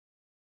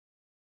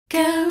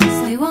Girls,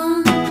 they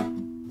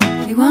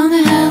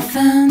wanna have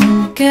fun.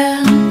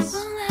 Girls,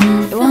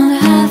 they wanna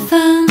have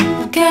fun.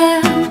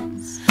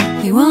 Girls,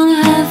 they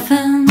wanna have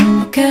fun.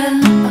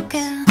 Girls,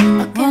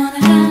 wanna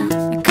have.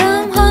 I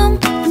come home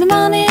in the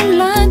morning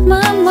like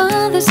my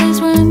mother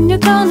says, when you're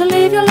gonna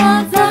live your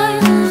life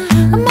right.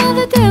 A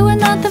mother dear, we're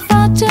not the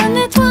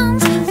fortunate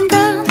ones. And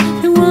girls,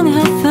 they wanna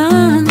have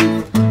fun.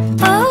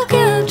 Oh,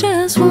 girls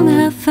just wanna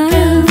have fun.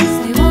 Girls,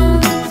 they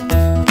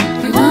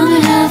wanna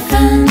have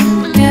fun.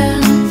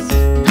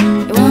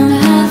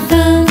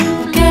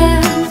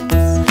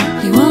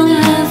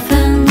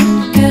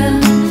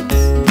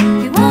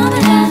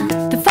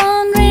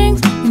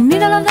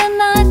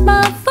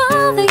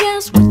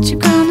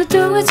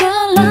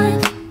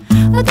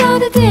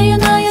 The day